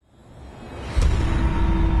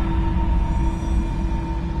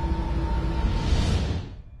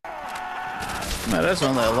No, that's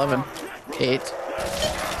only 11. 8.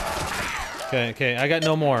 Okay. I got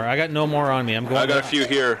no more. I got no more on me. I'm going. I got a few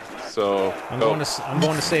here, so I'm going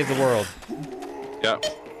to save the world. Yeah,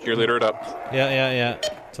 cheerleader it up. Yeah.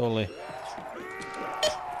 Totally.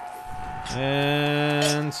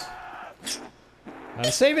 And I'm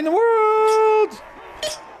saving the world.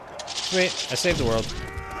 Wait, I saved the world.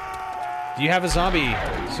 Do you have a zombie,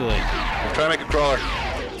 Sully? I'm trying to make a crawler.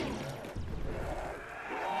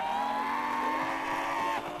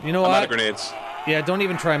 You know I'm what? out of grenades. Yeah, don't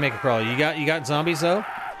even try and make a crawler. You got zombies though?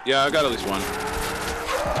 Yeah, I got at least one.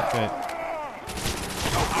 Okay.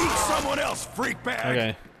 Eat someone else, freak bag.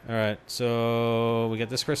 Okay. All right. So we got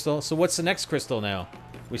this crystal. So what's the next crystal now?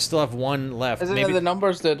 We still have one left. Isn't Maybe it the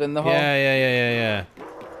numbers that in the hall? Yeah.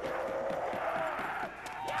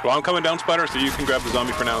 Well, I'm coming down, Spider, so you can grab the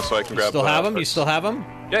zombie for now, so I can grab. Still have them? You perks. still have them?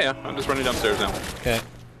 Yeah. I'm just running downstairs now. Okay.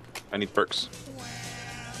 I need perks.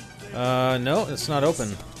 No, it's not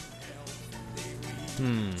open.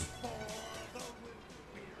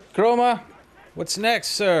 Chroma, What's next,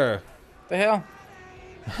 sir? the hell?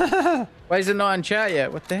 Why is it not in chat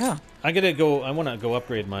yet? What the hell? I want to go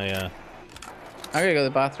upgrade my. I gotta go to the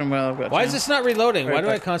bathroom while I've got. Why is time. this not reloading? Right Why do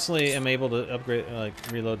I back. constantly am able to upgrade,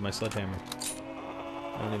 reload my sledgehammer?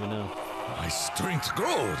 I don't even know. My strength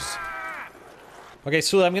grows. Okay,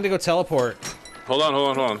 Sula, I'm gonna go teleport. Hold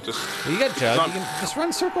on. Just. Well, you got Jug. Not- You can just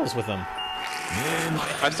run circles with them.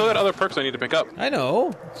 I still got other perks I need to pick up. I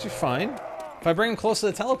know. You're fine. If I bring him close to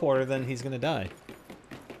the teleporter, then he's gonna die.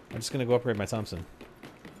 I'm just gonna go upgrade my Thompson.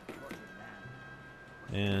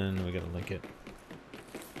 And we gotta link it.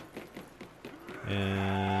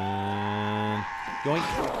 And yoink.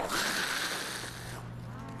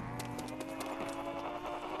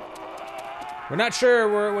 We're not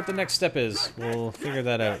sure what the next step is. We'll figure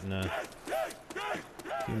that out in a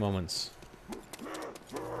few moments.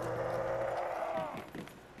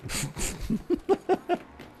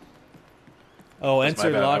 Oh, That's my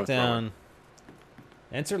enter bad, I was lockdown. wrong.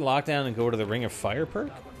 Enter lockdown and go to the Ring of Fire perk?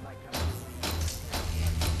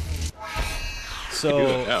 So, We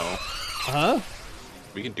can do that now. huh?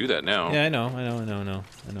 We can do that now. Yeah, I know.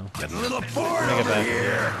 Getting a little bored Take it over back.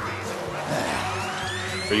 here.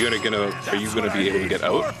 Are you gonna be able to get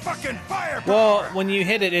More out? fucking fire. Well, when you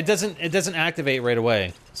hit it, it doesn't activate right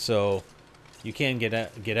away, so you can get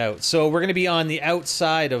out. So we're gonna be on the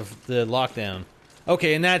outside of the lockdown.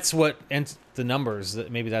 Okay, and that's what the numbers.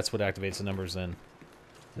 Maybe that's what activates the numbers then,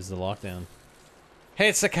 is the lockdown. Hey,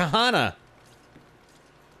 it's the Kahana.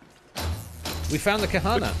 We found the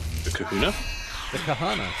Kahana. The Kahuna? The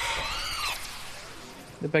Kahana.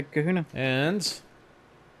 The big kahuna. And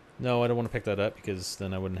no, I don't want to pick that up because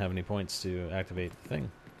then I wouldn't have any points to activate the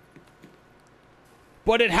thing.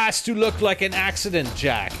 But it has to look like an accident,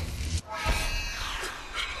 Jack.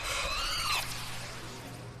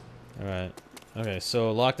 All right. Okay,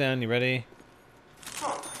 so lockdown, you ready?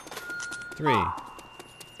 3.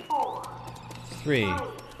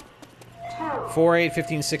 4, 8,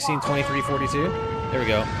 15, 16, 23, 42. There we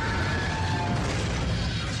go.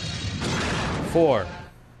 4.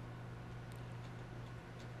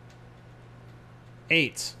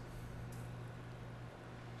 8.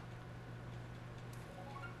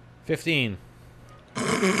 15.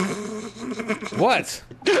 What?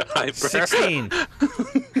 Hyper. 16.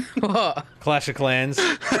 What? Clash of Clans.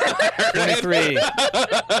 23.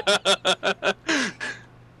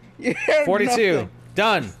 You heard 42. nothing.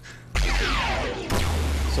 Done.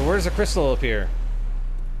 So where's the crystal appear?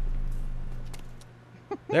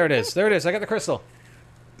 There it is. There it is. I got the crystal.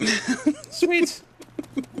 Sweet.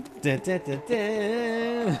 Da, da, da,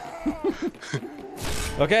 da.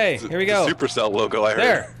 Okay, here we go. The Supercell logo, I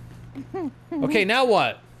heard. There. Okay, now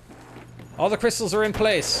what? All the crystals are in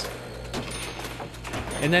place.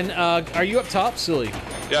 And then, are you up top, Sully?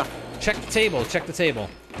 Yeah. Check the table. Check the table.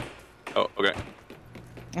 Oh, okay.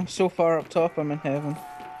 I'm so far up top, I'm in heaven.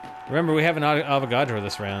 Remember, we have an Avogadro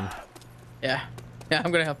this round. Yeah. Yeah,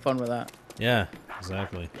 I'm gonna have fun with that. Yeah,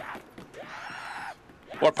 exactly.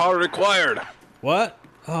 More power required. What?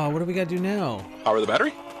 Oh, what do we gotta do now? Power the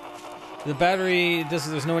battery? The battery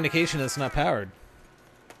there's no indication that it's not powered.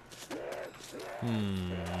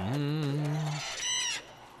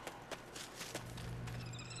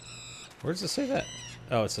 Where does it say that?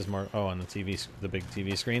 Oh, it says more. Oh, on the TV, the big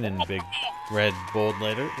TV screen in big red bold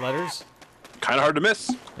letters. Kind of hard to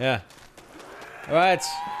miss. Yeah. All right.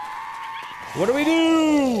 What do we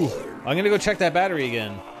do? I'm gonna go check that battery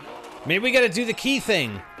again. Maybe we gotta do the key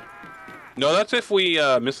thing. No, that's if we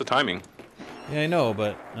miss the timing. Yeah, I know,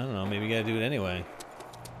 but I don't know. Maybe you gotta do it anyway.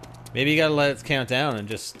 Maybe you gotta let it count down and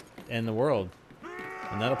just end the world,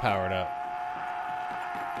 and that'll power it up.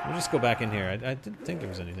 We'll just go back in here. I didn't think there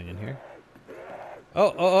was anything in here.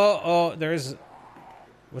 Oh, there's...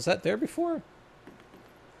 Was that there before?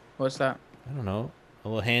 What's that? I don't know. A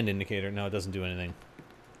little hand indicator. No, it doesn't do anything.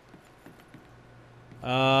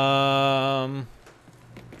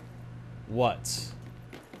 What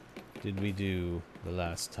did we do the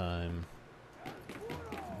last time?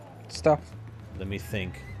 Stuff. Let me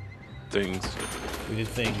think. Things. We did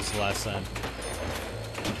things last time.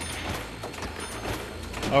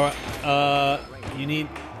 Alright, you need...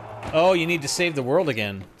 Oh, you need to save the world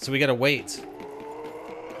again. So we gotta wait.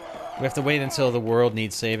 We have to wait until the world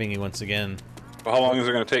needs saving once again. Well, how long is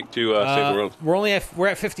it going to take to save the world? We're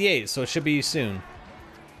at 58, so it should be soon.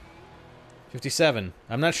 57.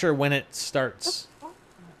 I'm not sure when it starts,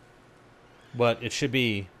 but it should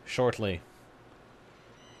be shortly.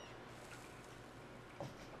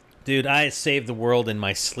 Dude, I save the world in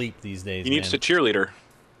my sleep these days. You need a cheerleader.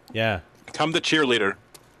 Yeah. Become the cheerleader.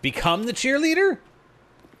 Become the cheerleader?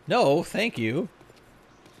 No, thank you.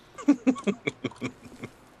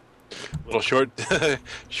 Little short,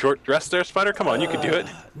 short dress there, Spider. Come on, you can do it.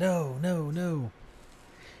 No.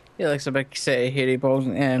 He likes a big set of hairy balls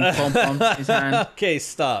and pom-poms in his hand. Okay,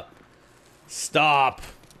 stop. Stop.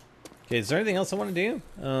 Okay, is there anything else I want to do?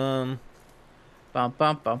 Bum,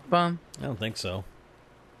 bum, bum, bum. I don't think so.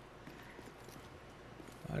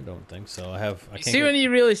 I can't See, when you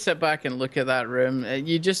really sit back and look at that room,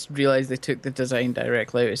 you just realize they took the design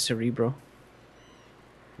directly out of Cerebro.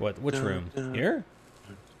 What? Which room? Here?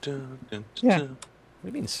 Yeah. What do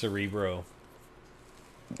you mean Cerebro?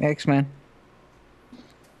 X-Men.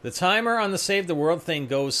 The timer on the Save the World thing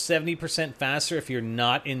goes 70% faster if you're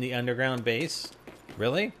not in the underground base?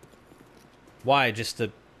 Really? Why? Just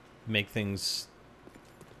to make things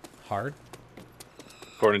hard?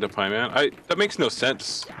 According to Pieman. That makes no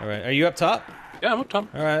sense. Alright, are you up top? Yeah, I'm up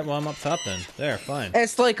top. Alright, well I'm up top then. There, fine.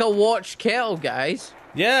 It's like a watch kettle, guys.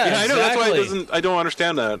 Yeah, Yeah, I know. That's why it exactly. doesn't. I don't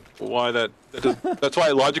understand that. Why that? That's why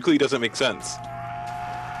it logically doesn't make sense.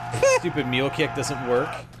 Stupid mule kick doesn't work.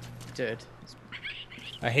 Dude.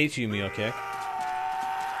 I hate you, mule kick.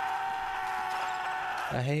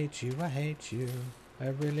 I hate you, I hate you. I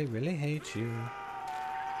really, really hate you.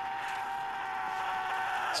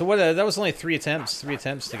 So what, that was only 3 attempts. 3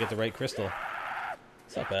 attempts to get the right crystal.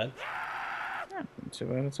 It's not bad. Yeah, not too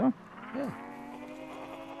bad at all. Yeah.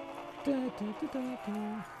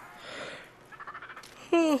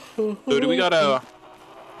 So do we gotta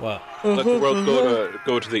What? let the world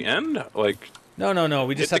go to the end? Like, No.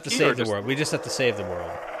 We just have Hit the to key or save the just- world. We just have to save the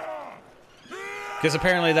world. Because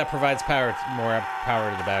apparently that provides more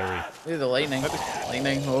power to the battery. Look at the lightning.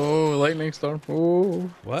 Lightning. Oh, lightning storm. Oh.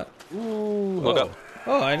 What? look Oh. up.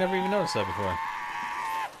 Oh, I never even noticed that before.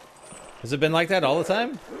 Has it been like that all the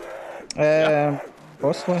time?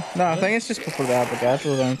 Possibly. No, I think it's just before the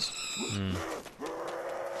Abigail rounds.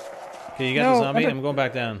 Okay, you got No, the I zombie? don't- I'm going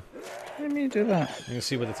back down. Let me do that. I'm gonna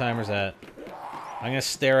see what the timer's at. I'm gonna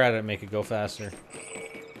stare at it and make it go faster.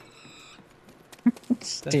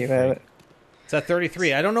 Stare at it. It's at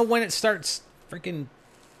 33. I don't know when it starts. Freaking.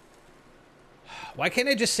 Why can't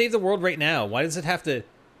I just save the world right now? Why does it have to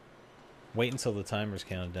wait until the timer's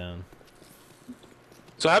counted down?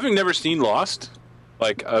 So having never seen Lost,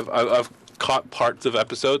 like I've caught parts of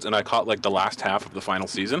episodes, and I caught like the last half of the final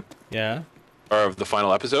season Yeah? or of the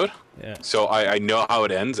final episode. Yeah. So I know how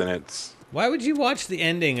it ends, and it's Why would you watch the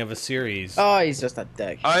ending of a series? Oh, he's just a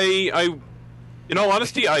dick. in all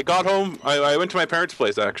honesty, I got home. I went to my parents'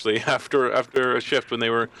 place actually after a shift when they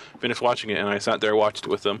were finished watching it, and I sat there, watched it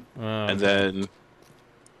with them, and then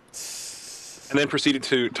proceeded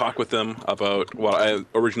to talk with them about what I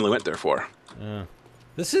originally went there for.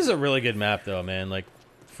 This is a really good map, though, man. Like,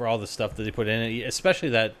 for all the stuff that they put in it, especially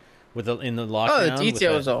that in the lockdown. Oh, the with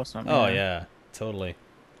detail that- is awesome. Oh yeah, totally.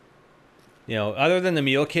 You know, other than the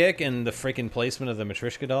mule kick and the freaking placement of the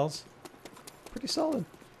Matryoshka dolls, pretty solid.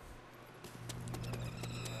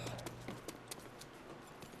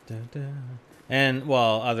 And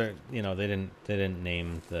well, they didn't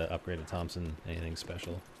name the upgraded Thompson anything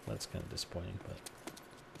special. That's kind of disappointing, but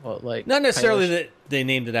What, like not necessarily pile of that they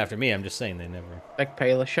named it after me. I'm just saying they never. big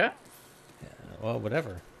pile of shit. Well,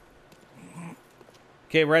 whatever.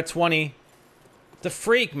 Okay, we're at 20. The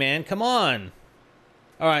freak, man, come on.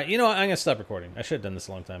 All right, you know what? I'm gonna stop recording. I should have done this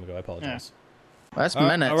a long time ago. I apologize. Well, that's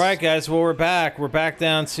minutes. All right, guys. Well, we're back. We're back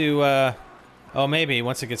down to. Oh, maybe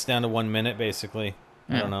once it gets down to 1 minute, basically.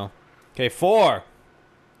 I don't know. Okay, 4.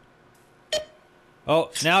 Oh,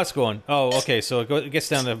 now it's going. Oh, okay. So it gets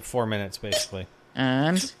down to 4 minutes, basically.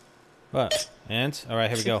 And What? And all right,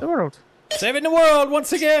 here we the go. world. Saving the world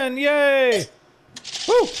once again! Yay!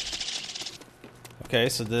 Woo! Okay,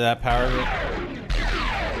 so did that power?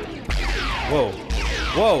 Whoa.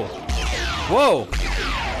 Whoa. Whoa.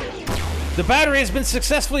 The battery has been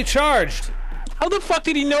successfully charged. How the fuck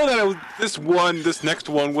did he know that this next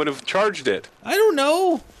one would have charged it? I don't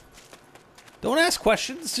know. Don't ask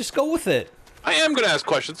questions. Just go with it. I am gonna ask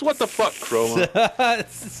questions. What the fuck, Chroma?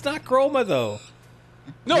 It's not Chroma, though.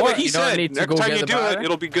 No, but he You don't said need to next go time get you the do it, battery?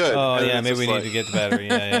 it'll be good. Oh, And yeah, it's maybe we just need to get the battery.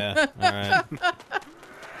 Yeah. All right.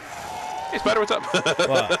 Hey, Spider, what's up?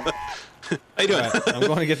 What? How you doing? All right, I'm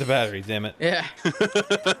going to get the battery, damn it. Yeah.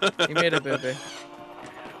 You made a boo-boo.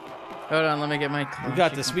 Hold on, let me get my... We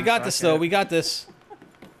got this. We got this, though. We got this.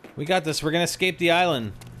 We got this. We're going to escape the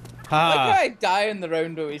island. Ha! Like I die in the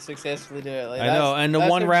round where we successfully do it. Like, I know, and the that's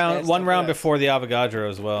one round best. before the Avogadro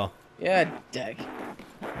as well. Yeah, dick.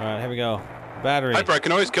 All right, here we go. Battery. Hyper, I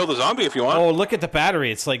can always kill the zombie if you want. Oh, look at the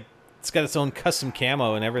battery. It's like it's got its own custom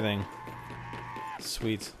camo and everything.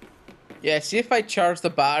 Sweet. Yeah, see if I charge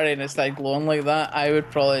the battery and it's like glowing like that, I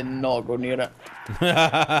would probably not go near it.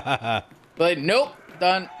 But like, nope,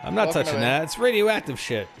 done. I'm not Walking touching away. that. It's radioactive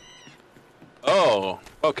shit. Oh,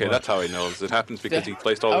 okay, What? that's how he knows. It happens because he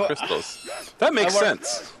placed all I- the crystals. That makes I work-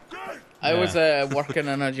 sense. I was working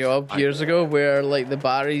in a job years ago where like the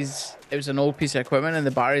batteries, it was an old piece of equipment and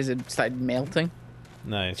the batteries had started melting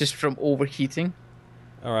Nice. just from overheating.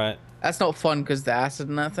 all right. That's not fun because the acid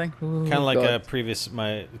in that thing. Kind of like a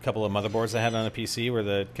couple of motherboards I had on a PC where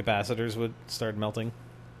the capacitors would start melting.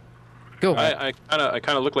 Go. I kind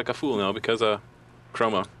of look like a fool now because of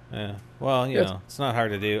Chroma. Yeah. Well, you Good. know, it's not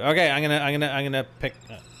hard to do. Okay, I'm gonna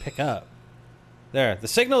pick up. There. The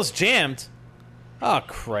signal's jammed. Oh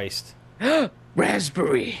Christ.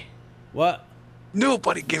 Raspberry. What?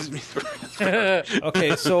 Nobody gives me.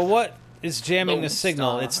 Okay, so what is jamming the Lone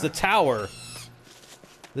signal? Star. It's the tower.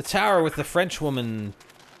 The tower with the French woman.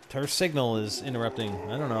 Her signal is interrupting.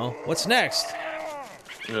 I don't know. What's next?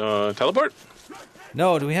 Teleport?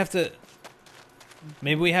 No, do we have to...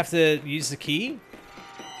 Maybe we have to use the key?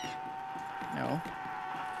 No.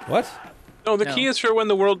 What? No, the No. key is for when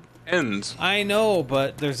the world ends. I know,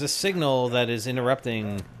 but there's a signal that is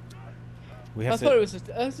interrupting. We I have thought to... it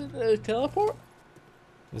was a teleport.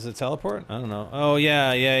 Is it teleport? I don't know. Oh,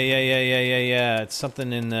 yeah. It's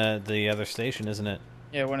something in the other station, isn't it?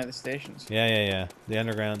 Yeah, one of the stations. Yeah. The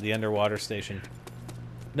underwater station.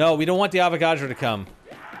 No, we don't want the Avogadro to come.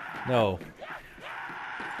 No.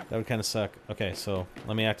 That would kind of suck. Okay, so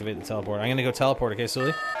let me activate the teleport. I'm gonna go teleport, okay,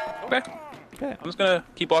 Sully? Okay. Okay. I'm just gonna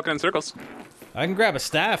keep walking in circles. I can grab a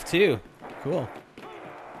staff, too. Cool.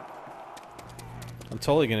 I'm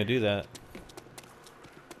totally gonna do that.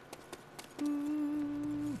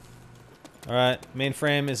 Alright,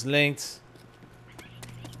 mainframe is linked.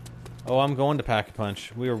 Oh, I'm going to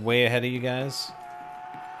Pack-a-Punch. We were way ahead of you guys.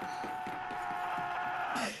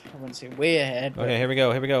 I wouldn't say way ahead. But Okay, here we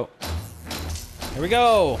go. Here we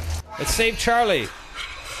go! Let's save Charlie!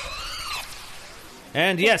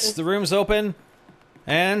 And yes, the room's open.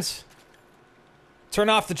 And... turn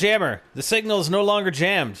off the jammer. The signal is no longer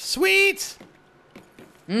jammed. Sweet!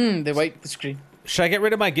 they wiped the screen. Should I get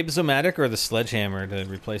rid of my Gibsomatic or the sledgehammer to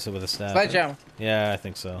replace it with a staff? Sledgehammer. Yeah, I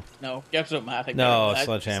think so. No, Gibsomatic. No, That's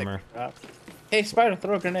sledgehammer. sick crap. Hey, Spider,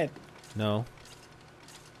 throw a grenade. No.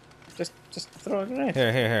 Just throw a grenade.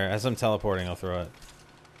 Here. As I'm teleporting, I'll throw it.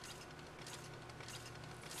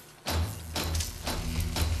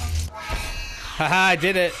 Haha, I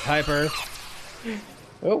did it, Hyper.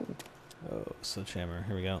 Oh. Oh, sledgehammer.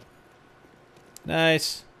 Here we go.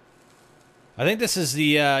 Nice. I think this is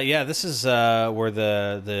the this is where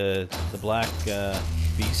the black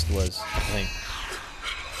beast was, I think.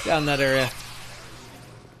 Down that area.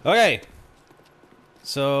 Okay.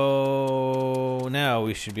 So now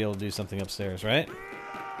we should be able to do something upstairs, right?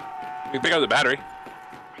 We can pick up the battery.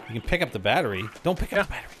 You can pick up the battery. Don't pick up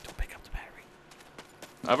the battery. Don't pick up the battery.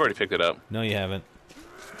 I've already picked it up. No, you haven't.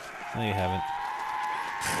 No, you haven't.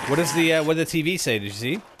 What does what did the TV say? Did you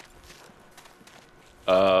see?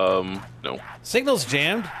 No. Signal's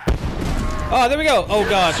jammed. Oh, there we go. Oh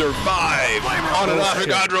God. Survive on an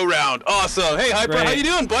Avogadro round. Awesome. Hey, Hyper, Great. how you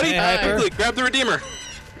doing, buddy? Hey, Hyper. Quickly, grab the Redeemer.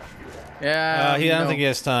 Yeah. I don't think he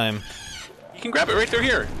has time. You can grab it right through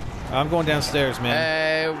here. I'm going downstairs,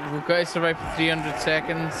 man. We've got to survive for 300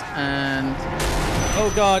 seconds and.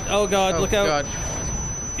 Oh God. Oh God. Oh, Look out. God.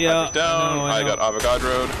 Yeah. Hyper's down. no, I know. got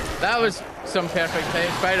Avogadro'd. That was some perfect time.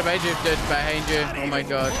 Spider behind you, dude, behind you. Oh my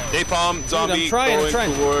God. Napalm zombie I'm trying.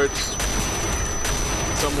 going towards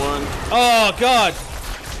someone. Oh God.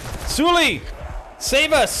 Suli,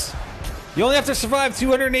 save us. You only have to survive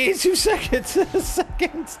 282 seconds.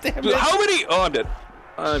 Seconds, damn it. How many? Oh, I'm dead.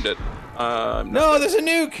 I'm dead. No, there's a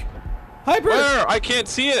nuke. Hyper. Where? I can't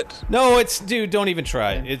see it. No, it's dude. Don't even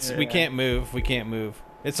try. It's we can't move. We can't move.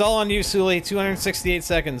 It's all on you, Sully. 268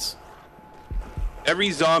 seconds.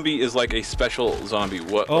 Every zombie is like a special zombie.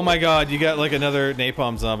 What? Oh my god, you got like another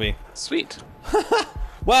napalm zombie. Sweet.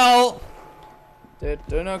 Well... Dude,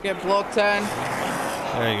 do not get blocked in.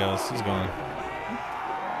 There he goes. He's going.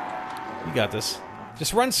 You got this.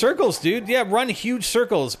 Just run circles, dude. Yeah, run huge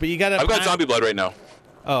circles, but you gotta... I've got zombie blood right now.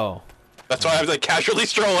 Oh. That's why I was like casually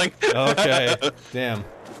strolling. Okay. Damn.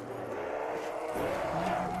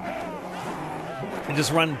 And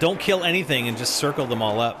just run, don't kill anything, and just circle them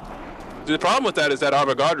all up. The problem with that is that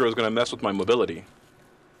Avogadro is going to mess with my mobility.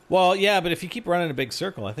 Well, yeah, but if you keep running a big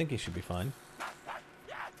circle, I think you should be fine.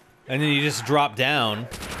 And then you just drop down.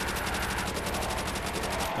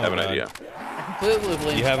 I have an idea.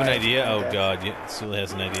 You have an idea? Oh god, yeah, Sully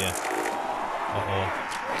has an idea. Uh-oh.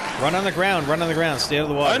 Run on the ground, stay out of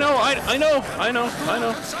the water. I know.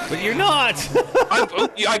 But you're not!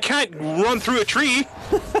 I can't run through a tree.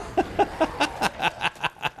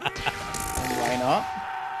 Why not?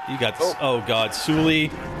 You got this. Oh god, Sully.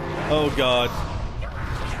 Oh god.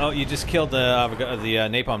 Oh, you just killed the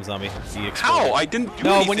napalm zombie. He exploded. How? I didn't do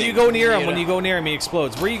No, anything. when you go near him, he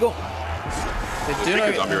explodes. Where you go?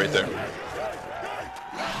 Big zombie right there.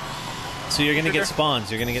 So you're gonna get spawns.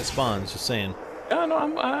 Just saying. Yeah, no,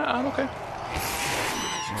 I'm okay.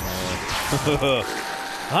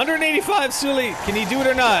 185, Sully. Can you do it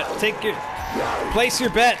or not? Place your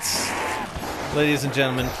bets, ladies and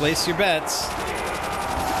gentlemen. Place your bets.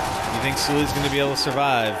 You think Sully's gonna be able to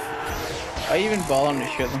survive? I even bother to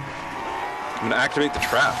shoot them. I'm gonna activate the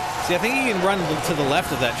trap. See, I think you can run to the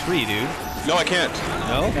left of that tree, dude. No, I can't.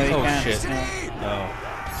 No? No, you Oh can't. shit. No. Oh.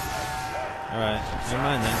 Alright, never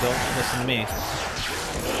mind then. Don't listen to me.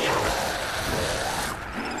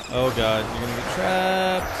 Oh god, you're gonna get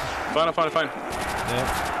trapped. Fine. Yep.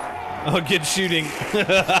 Oh, good shooting.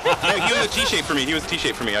 Yeah, he was a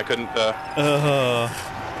T-shape for me. I couldn't,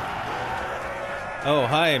 Oh,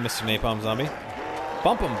 hi, Mr. Napalm Zombie.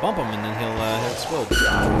 Bump him, and then he'll explode.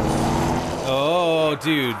 Oh,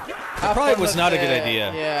 dude. That probably was not a good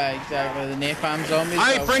idea. Yeah, exactly. The napalm zombies.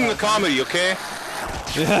 I bring the comedy, okay?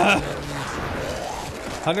 Yeah.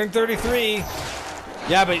 133.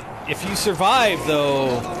 Yeah, but if you survive,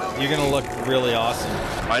 though, you're gonna look really awesome.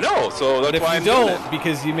 I know, so that's But if why you I'm doing don't,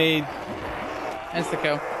 because you made... Insta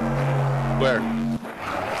kill. Where?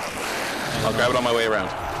 I'll grab it on my way around.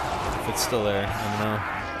 If it's still there, I don't know.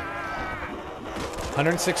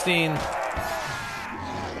 116.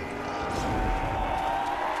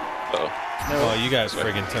 Uh-oh. Oh, you guys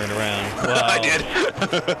friggin' turned around. Wow. I did.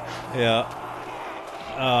 Yeah.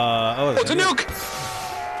 Oh, it's a nuke!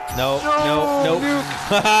 No. Nuke.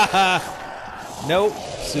 Nope,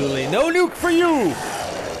 Sully. No nuke for you!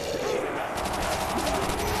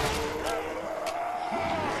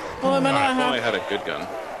 Well, I mean, I only had a good gun.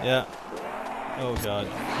 Yeah. Oh god.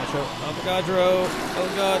 Watch out. Avogadro. Oh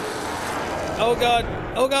god. Oh god.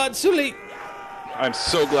 Oh god, Sully! I'm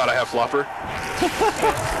so glad I have Flopper.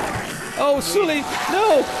 Oh, Sully!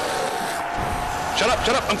 No! Shut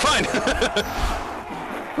up, I'm fine!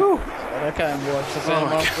 Whew. I can't watch this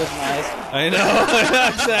anymore with my eyes. I know,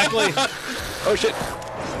 exactly. Oh shit.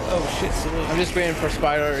 Oh shit, Sully. I'm just waiting for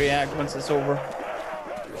Spyro to react once it's over.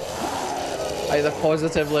 Either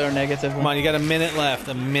positively or negatively. Come on, you got a minute left.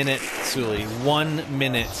 A minute, Sully. 1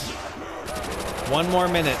 minute. 1 more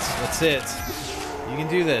minute. That's it. You can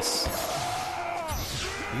do this.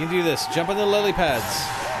 You can do this. Jump on the lily pads.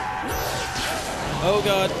 Oh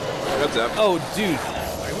god. What's up? Oh, dude.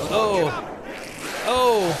 Oh.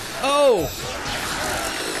 Oh. Oh.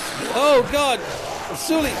 Oh god.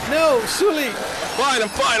 Sully. No, Sully. I'm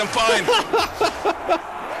fine.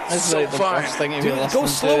 This is So like the fine. first thing you Dude, listen go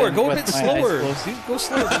slower. to Go a with bit my eyes slower. closed. Dude, go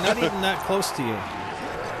slower. They're not even that close to you.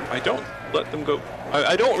 I don't let them go.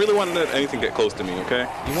 I don't really want to let anything get close to me, okay?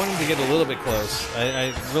 You want them to get a little bit close.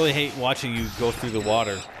 I really hate watching you go through the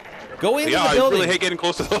water. Go into Yeah, the building. I really hate getting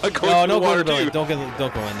close to the, No, the don't go to water the building. too.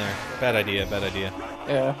 Don't go in there. Bad idea.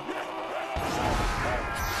 Yeah.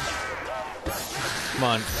 Come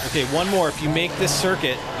on. Okay, one more. If you make this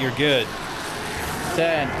circuit, you're good.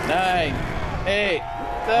 10, 9, 8,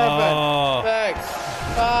 7, Oh. 6,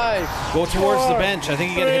 5. Go towards the 4, bench. I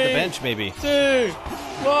think you gotta hit the 3, bench, maybe. 2,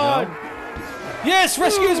 1. Yes,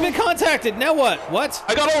 rescue has been contacted. Now what? What?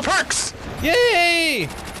 I got all the perks! Yay!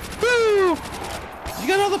 Woo! You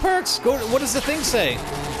got all the perks. Go. What does the thing say?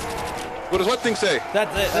 What does what thing say?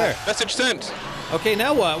 That there. Message sent. Okay,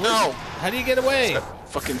 now what? No. How do you get away? That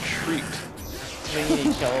fucking treat. We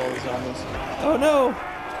need to kill all the zombies. Oh no!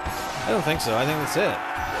 I don't think so. I think that's it.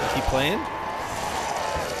 Keep playing.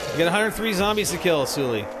 You got 103 zombies to kill,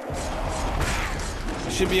 Sully.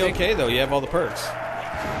 You should be okay though. You have all the perks.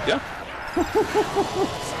 Yeah.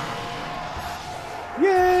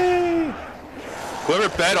 Yay! Whoever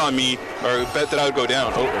bet on me or bet that I would go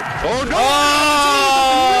down. Oh no!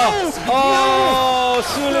 Oh,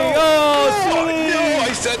 Sully! Oh, Sully! No,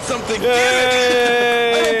 I said something. Yay!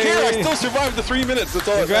 Damn it! I don't care. I still survived the 3 minutes. That's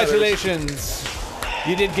all. Congratulations!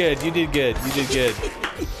 You did good. You did good. You did good.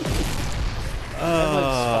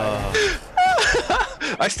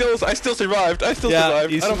 I still survived. I still Yeah,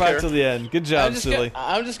 survived. you I don't survived care. till the end. Good job, Sully.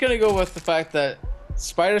 I'm just gonna go with the fact that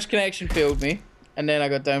Spider's connection failed me, and then I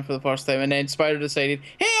got down for the first time, and then Spider decided,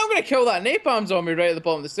 hey, I'm gonna kill that napalm zombie right at the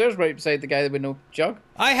bottom of the stairs, right beside the guy with no jug.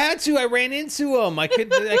 I had to. I ran into him. I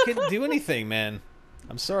couldn't do anything, man.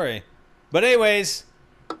 I'm sorry. But anyways,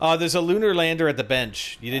 there's a lunar lander at the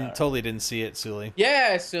bench. You totally didn't see it, Sully.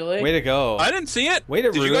 Yeah, silly. Way to go. I didn't see it. Way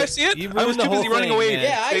to Did you guys see it? I was too busy running away. Man.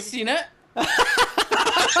 Yeah, I seen it.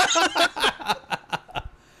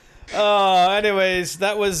 Anyways,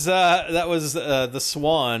 that was the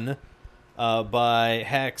Swan by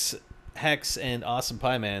Hex and Awesome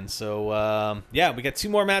Pie Man. So yeah, we got 2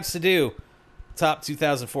 more maps to do. Top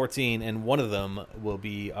 2014, and one of them will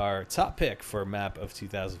be our top pick for map of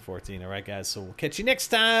 2014. All right, guys. So we'll catch you next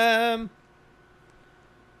time.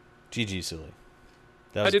 GG, Sully.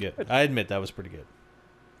 That was good. I admit that was pretty good.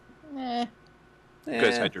 You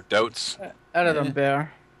guys had your doubts. Other than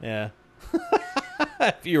bear. Yeah.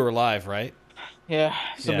 If you were alive, right? Yeah,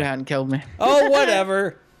 somebody hadn't killed me. Oh,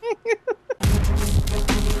 whatever.